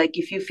into, like,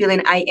 if you feel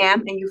an I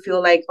am and you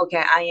feel like,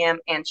 okay, I am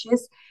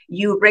anxious,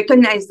 you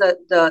recognize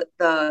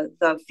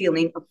the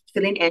feeling of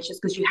feeling anxious,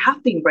 because you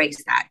have to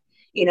embrace that.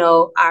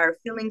 Our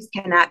feelings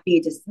cannot be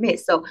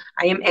dismissed. So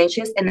I am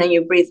anxious, and then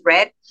you breathe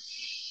red,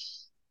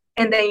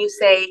 and then you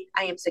say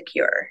I am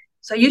secure.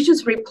 So you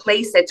just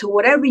replace it to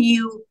whatever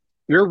You're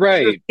you're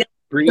right. feeling, to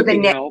the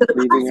Breathing next, help. to the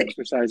Breathing positive.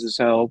 exercises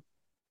help.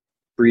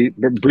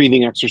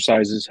 Breathing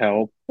exercises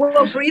help.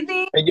 Well,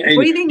 breathing And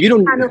breathing you is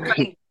don't. kind of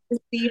like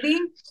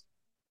receiving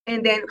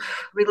and then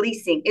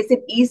releasing. It's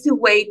an easy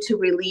way to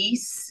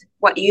release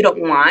what you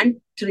don't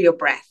want through your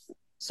breath.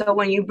 So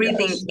when you're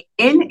breathing Yes.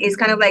 in, it's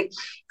kind of like,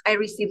 I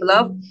receive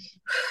love,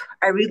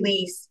 I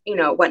release,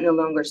 what no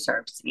longer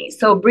serves me.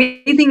 So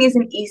breathing is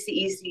an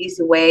easy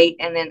way.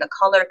 And then the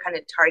color kind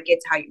of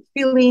targets how you're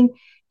feeling.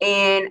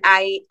 And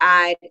I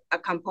add a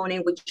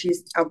component, which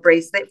is a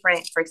bracelet.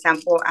 For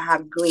example, I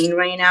have green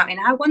right now, and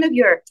I have one of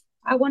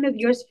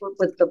yours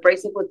with the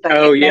bracelet with the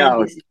Oh headband. yeah,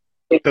 This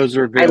is, those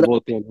are I love. available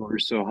at the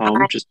so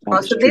home just down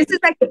the So this street. is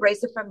like the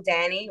bracelet from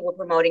Danny. We're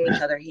promoting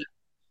each other here,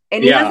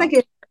 and it has Yeah, like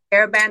a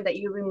hairband that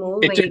you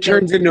remove, and it you can.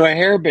 turns into a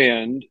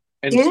hairband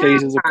and Yeah,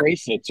 stays as a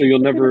bracelet, so you'll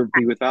never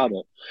be without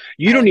it.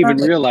 You I don't even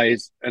love it.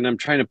 realize, and I'm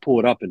trying to pull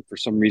it up, and for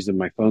some reason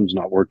my phone's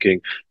not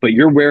working. But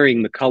you're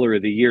wearing the color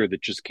of the year that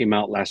just came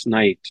out last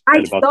night I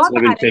at about saw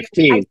seven that, and I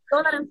fifteen.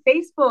 saw that on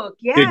Facebook.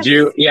 Did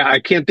you? Yes, Yeah, I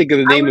can't think of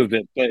the I name was. of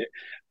it, but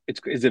it's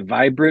is it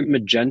vibrant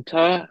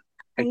magenta?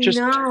 I It just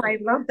know. I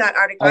love that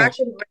article. I oh,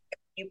 actually read it.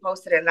 You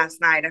posted it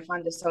last night. I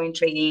found it so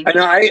intriguing. I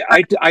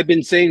know. I've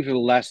been saying for the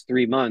last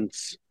 3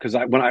 months because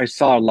when I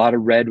saw a lot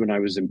of red when I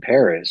was in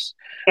Paris,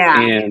 Yeah,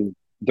 and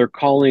they're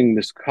calling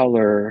this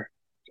color,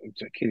 I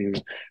can't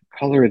even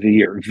color of the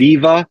year,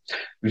 Viva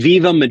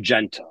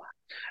Magenta. I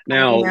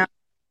Now, know.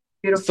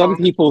 some Beautiful.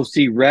 people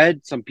see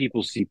red, some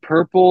people see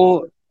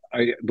purple.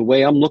 The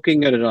way I'm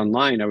looking at it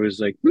online, I was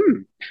like,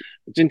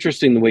 it's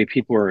interesting the way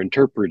people are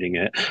interpreting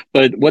it.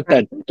 But what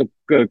the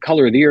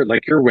color of the year,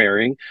 like you're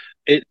wearing,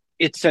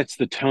 it sets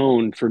the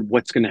tone for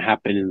what's going to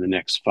happen in the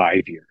next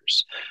 5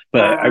 years.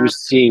 But I Uh, was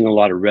seeing a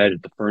lot of red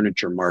at the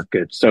furniture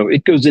market, so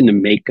it goes into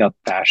makeup,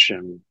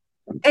 fashion.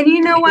 And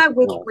you know what?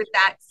 With Well, with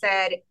that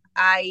said,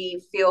 I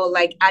feel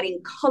like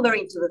adding color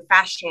into the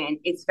fashion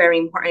is very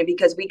important,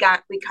 because we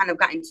kind of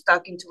gotten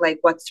stuck into like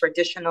what's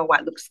traditional,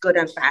 what looks good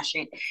on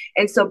fashion,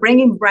 and so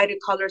bringing brighter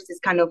colors is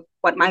kind of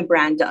what my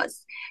brand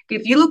does.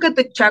 If you look at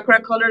the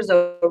chakra colors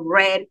of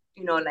red,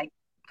 like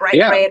bright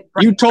yeah, red,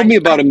 you told bright, me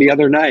about him the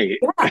other night.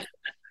 yeah.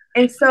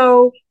 And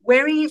so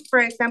wearing, for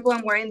example,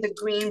 I'm wearing the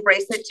green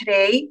bracelet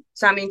today.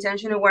 So I'm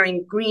intentionally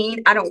wearing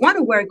green. I don't want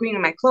to wear green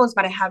in my clothes,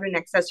 but I have an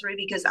accessory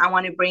because I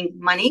want to bring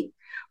money,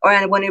 or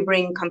I want to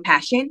bring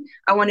compassion.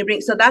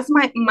 So that's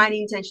my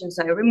intention.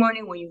 So every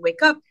morning when you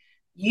wake up,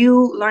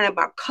 you learn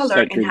about color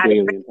Set and your how to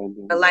daily bring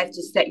the intention. life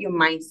to set your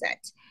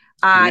mindset.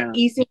 Yeah.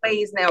 Easy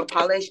way is nail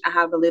polish. I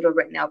have a little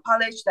red nail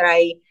polish that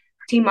I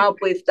team up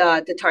with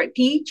the tart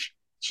peach.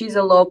 She's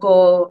a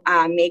local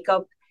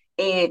makeup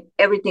and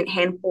everything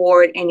hand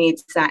poured, and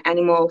it's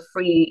animal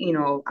free,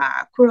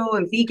 cruel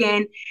and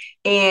vegan.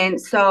 And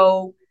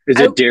so Is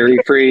I, it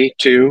dairy free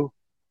too?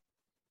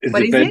 Is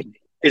what it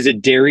is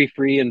it? dairy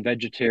free and Well,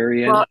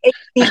 vegetarian? it's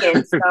vegan,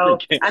 I'm so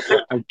kid- I'm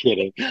not. I'm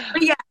kidding.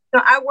 But yeah,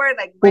 so I wear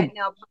like red Well,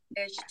 nail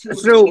polish to be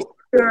so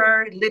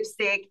secure,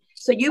 lipstick.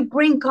 So you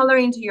bring color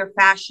into your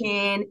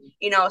fashion,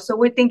 So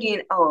we're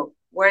thinking, oh,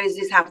 where does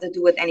this have to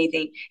do with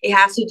anything? It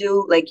has to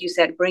do, like you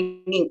said,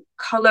 bringing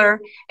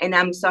color. And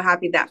I'm so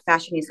happy that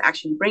fashion is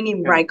actually bringing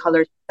yeah, bright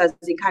colors because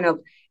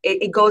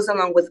it goes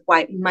along with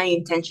what my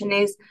intention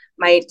is.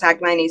 My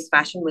tagline is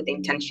fashion with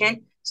intention.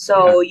 yeah.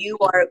 So you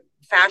are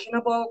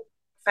fashionable,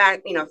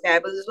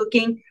 fabulous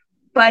looking,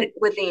 but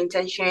with the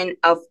intention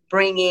of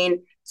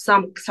bringing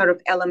some sort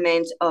of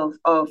element of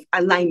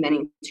alignment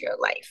into your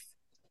life.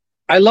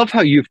 I love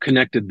how you've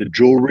connected the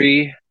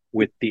jewelry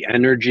with the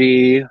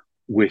energy,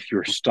 with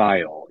your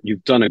style.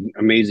 You've done an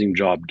amazing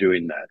job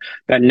doing that.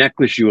 That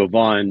necklace you have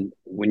on,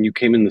 when you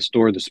came in the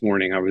store this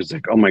morning, I was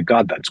like, oh my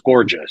God, that's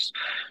gorgeous.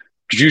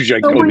 'Cause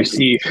usually So I only when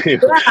see, yeah,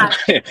 so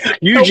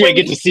usually I when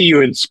get to see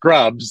you in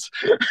scrubs.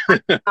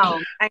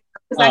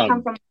 because I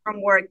come Um,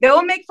 from work. They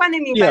will make fun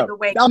of me, by yeah, the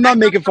way. I'm I not come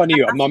making from fun of the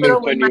you. I'm not making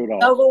hospital with fun of my you at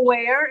all.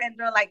 silverware, and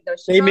they're like,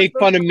 "Does she They not make look?"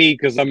 fun of me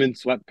because I'm in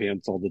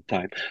sweatpants all the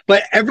time.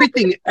 But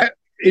everything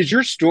is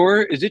your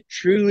store. Is it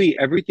truly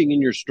everything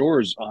in your store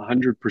is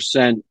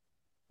 100%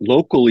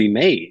 locally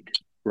made,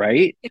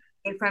 right?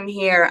 From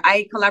here?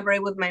 I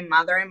collaborate with my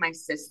mother and my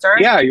sister.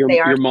 Yeah, They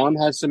are your mom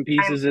has some I'm,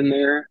 pieces in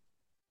there.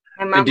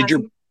 my And mom has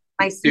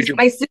my did sister. your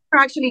My sister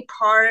actually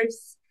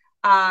carves.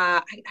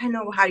 I don't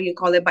know how you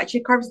call it, but she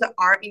carves the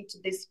art into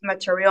this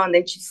material and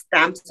then she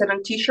stamps it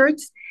on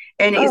T-shirts,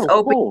 and it's oh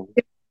open. cool.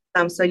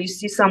 So you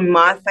see some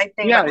moth, I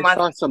think, Yeah, but I moth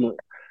saw some of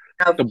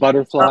of, the of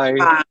butterfly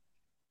new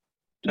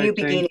type thing.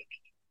 beginning.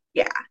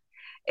 Yeah,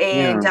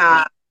 and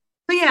Yeah.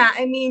 so yeah,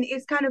 I mean,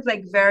 it's kind of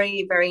like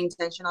very, very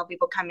intentional.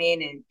 People come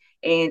in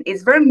and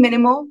it's very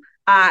minimal.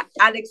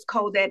 Alex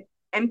called it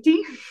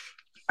empty.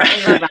 I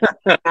love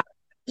it.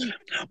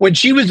 When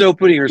she was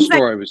opening her He's like,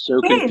 store, I was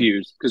so man.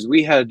 confused because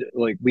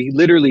we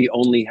literally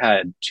only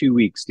had 2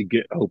 weeks to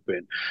get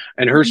open,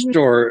 and her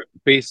store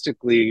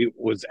basically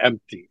was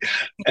empty.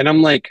 And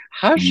I'm like,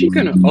 how's she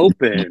gonna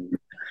open?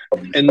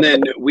 And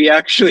then we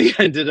actually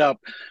ended up,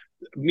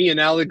 me and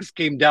Alex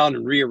came down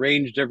and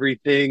rearranged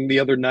everything the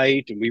other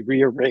night, and we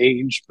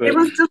rearranged. It But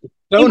was just,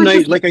 so it was nice.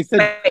 just, Like I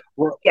said,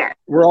 we're yeah.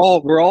 we're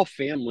all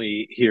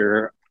family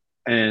here,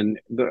 and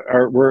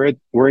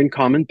we're in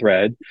common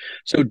thread.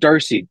 So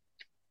Darcy,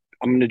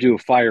 I'm going to do a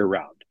fire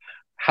round.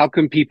 How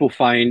can people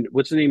find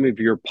what's the name of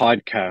your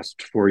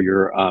podcast for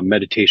your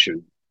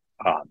meditation?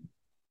 Um,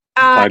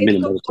 five It's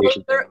minute called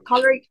meditation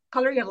thing.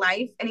 Color Your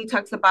Life, and it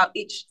talks about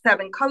each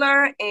seven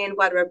color and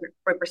what it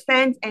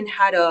represents, and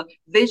how to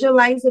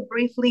visualize it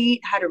briefly,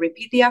 how to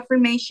repeat the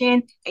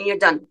affirmation, and you're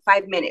done.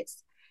 5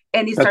 minutes,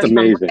 and it That's starts from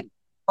red amazing.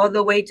 all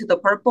the way to the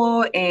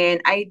purple.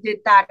 And I did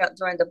that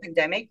during the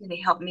pandemic, and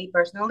it helped me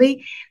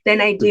personally.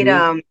 Then I did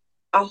Hmm.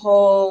 a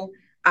whole.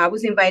 I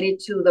was invited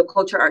to the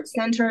Culture Arts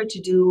Center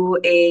to do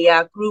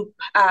a group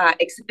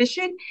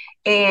exhibition,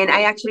 and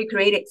I actually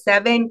created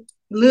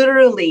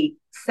literally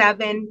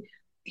seven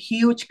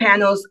huge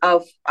panels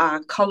of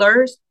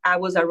colors. I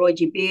was a Roy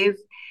G. Biv,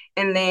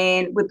 and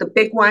then with the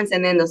big ones,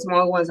 and then the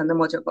small ones on the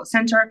Motorco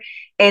Center.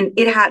 And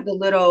it had the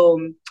little,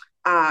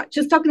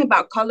 just talking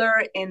about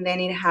color, and then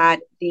it had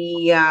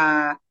the,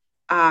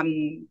 how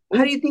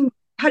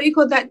do you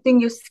call that thing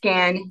you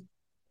scan?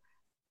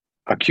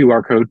 A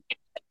QR code.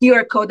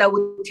 QR code that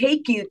will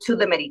take you to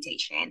the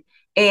meditation.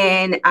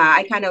 And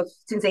I kind of,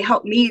 since it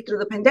helped me through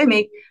the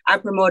pandemic, I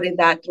promoted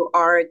that through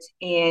art,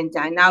 and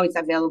now it's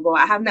available.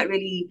 I have not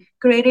really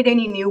created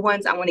any new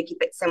ones. I want to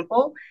keep it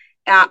simple.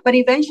 But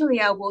eventually,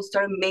 I will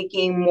start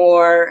making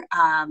more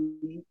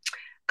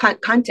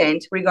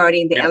content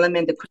regarding the Yeah,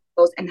 element, the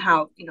crystals, and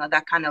how,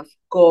 that kind of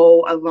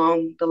go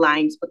along the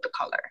lines with the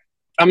color.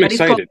 I'm But it's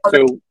called excited.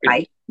 So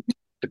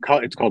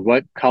it's called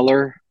what?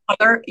 Color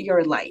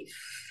Your Life.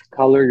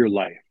 Color Your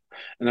Life,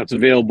 and that's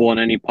available on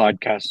any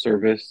podcast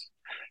service.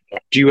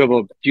 Do you have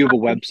a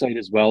website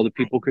as well that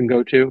people can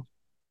go to?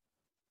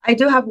 I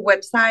do have a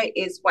website.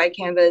 It's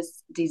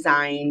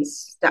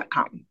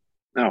whitecanvasdesigns.com.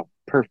 Oh,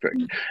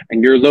 perfect.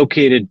 And you're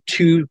located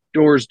 2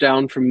 doors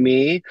down from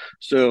me.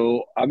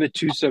 So I'm at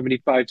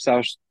 275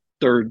 South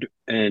 3rd,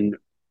 and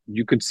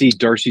you could see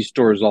Darcy's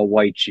store is all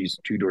white. She's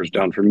 2 doors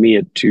down from me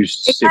at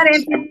It's not 26.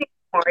 empty anymore.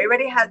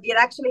 It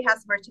actually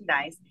has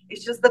merchandise.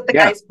 It's just that the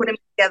Yeah. guys put them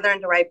together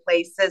in the right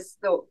places.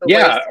 The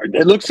Yeah, waist.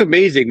 it looks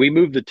amazing. We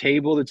moved the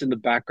table that's in the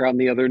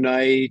background the other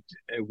night.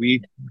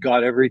 We got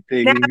They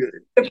everything have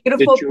the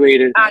beautiful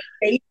situated.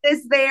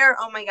 faces there.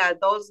 Oh my God,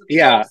 those look so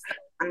Yeah. stunning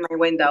on my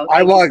window. I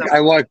Thank you so walked much. I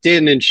walked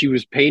in and she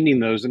was painting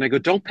those, and I go,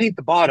 don't paint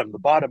the bottom. The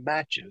bottom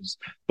matches.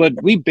 But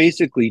we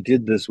basically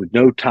did this with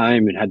no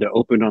time and had to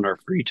open on our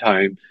free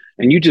time.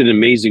 And you did an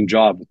amazing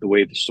job with the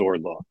way the store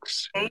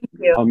looks. Thank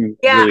you. I'm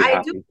Yeah, really I do.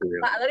 happy for you.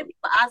 A lot of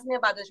people ask me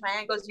about the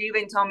triangles. You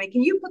even told me,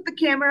 can you put the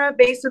camera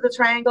base to the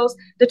triangles?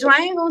 The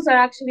triangles are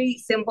actually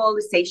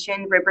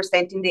symbolization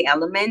representing the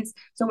elements.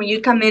 So when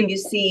you come in, you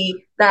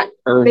see that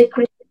Earth. big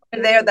crystal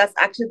there. That's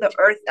actually the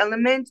earth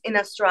element in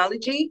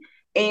astrology.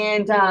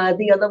 And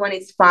the other one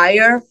is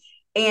fire.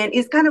 And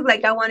it's kind of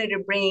like I wanted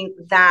to bring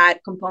that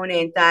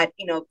component, that,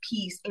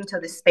 piece into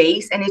the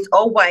space. And it's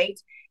all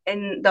white.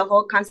 And the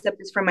whole concept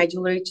is for my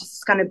jewelry,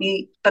 just going to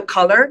be the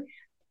color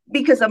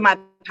because of my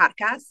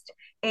podcast,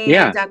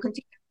 Yeah, and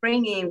continue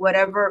bringing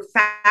whatever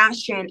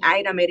fashion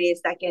item it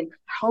is that can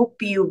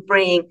help you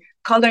bring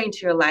color into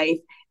your life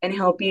and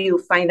help you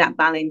find that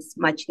balance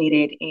much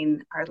needed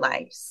in our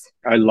lives.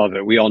 I love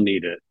it. We all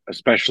need it,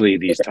 especially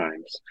these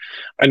times.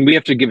 And we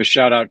have to give a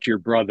shout out to your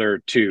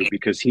brother too,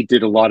 because he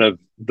did a lot of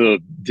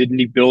didn't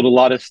he build a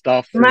lot of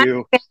stuff for My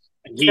you?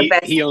 the He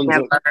best he owns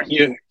a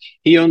ever.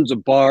 he owns a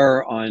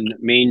bar on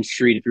Main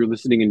Street. If you're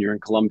listening and you're in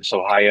Columbus,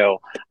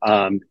 Ohio,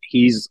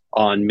 he's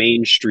on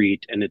Main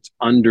Street and it's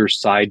under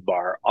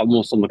Sidebar,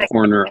 almost on the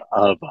corner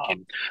of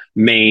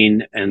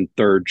Main and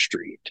Third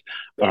Street.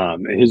 Yeah.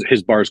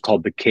 His bar is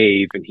called The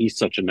Cave, and he's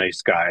such a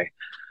nice guy.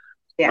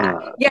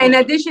 Yeah. Yeah. In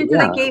addition to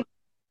the Yeah, cave,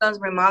 does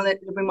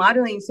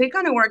remodeling. So it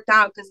kind of worked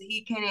out because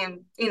he can,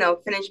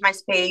 finish my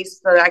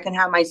space so that I can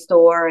have my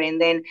store. And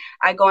then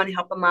I go and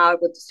help him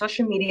out with the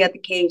social media at the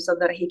cave so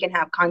that he can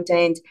have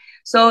content.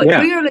 So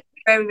yeah. we are like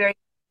very, very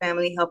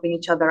family helping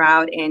each other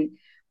out. And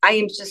I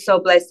am just so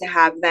blessed to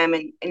have them.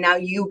 And now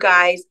you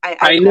guys, I I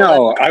call that,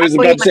 know. I I was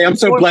call about you to my say, I'm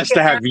so blessed to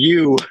warrior. have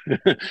you.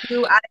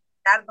 You,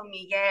 Aldo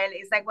Miguel.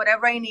 It's like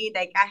whatever I need.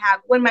 Like I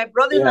have, when my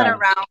brother's not Yeah,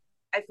 around,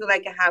 I feel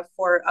like I have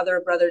four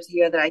other brothers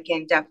here that I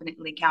can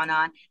definitely count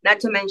on.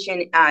 Not to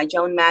mention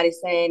Joan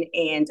Madison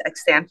and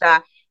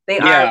Xantha. They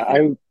are yeah. I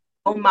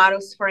role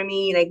models for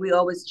me. Like we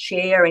always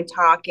share and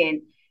talk,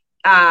 and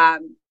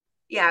um,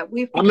 yeah,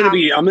 we've become.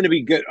 I'm gonna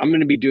be good. I'm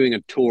gonna be doing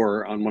a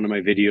tour on one of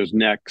my videos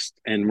next,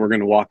 and we're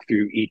gonna walk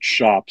through each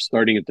shop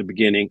starting at the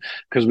beginning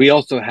because we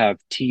also have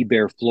T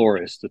Bear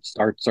Florist that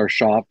starts our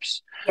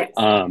shops. Yes.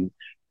 Um,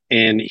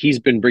 and he's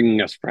been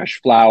bringing us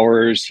fresh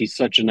flowers. He's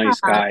such a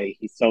nice guy.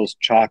 He sells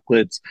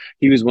chocolates.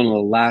 He was one of the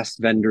last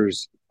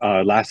vendors,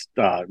 last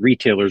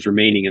retailers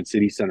remaining in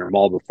City Center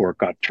Mall before it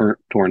got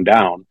torn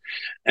down.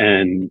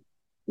 And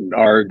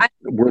our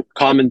we're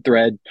common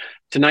thread.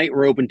 Tonight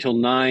we're open till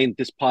 9.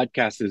 This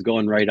podcast is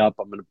going right up.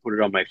 I'm going to put it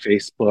on my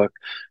Facebook,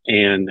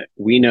 and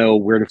we know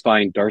where to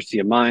find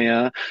Darsy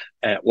Amaya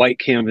at White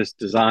Canvas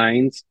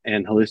Designs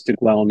and Holistic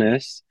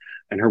Wellness,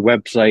 and her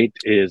website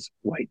is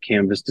White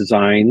Canvas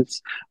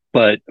Designs.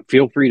 But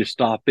feel free to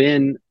stop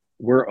in.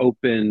 We're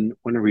open.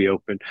 When are we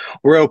open?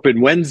 We're open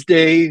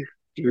Wednesday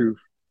through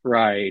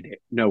Friday.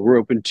 No, we're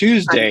open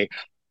Tuesday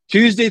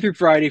through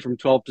Friday from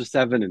 12 to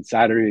 7 and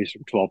Saturdays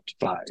from 12 to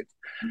 5.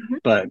 Mm-hmm.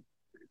 But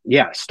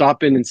yeah,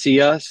 stop in and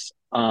see us.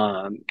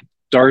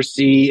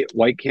 Darsy,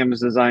 White Canvas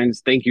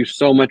Designs, thank you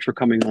so much for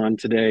coming on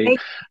today.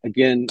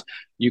 Again,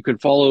 you can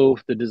follow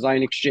the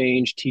Design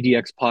Exchange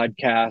TDX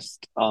podcast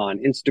on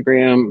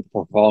Instagram,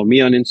 or follow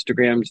me on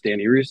Instagram, it's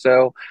Danny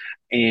Russo.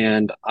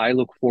 And I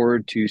look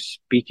forward to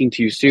speaking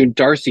to you soon.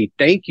 Darsy,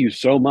 thank you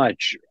so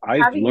much.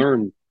 I've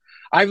learned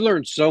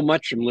so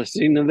much from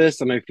listening to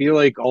this, and I feel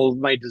like all of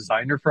my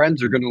designer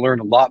friends are going to learn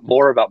a lot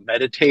more about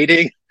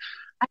meditating.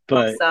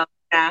 But So,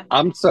 yeah.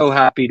 I'm so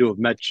happy to have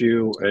met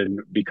you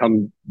and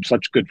become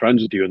such good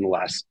friends with you in the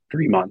last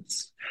 3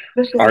 months.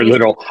 Our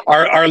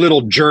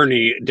little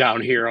journey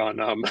down here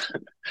on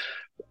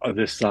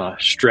this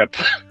strip.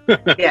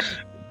 Yeah.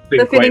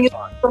 Been quite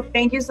fun. So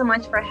thank you so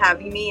much for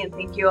having me, and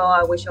thank you all.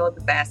 I wish you all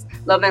the best.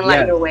 Love and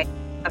light your way.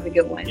 Have a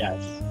good one.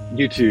 Yes.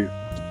 You too.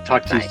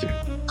 Talk to you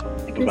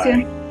soon.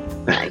 Bye.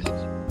 Bye.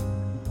 Bye.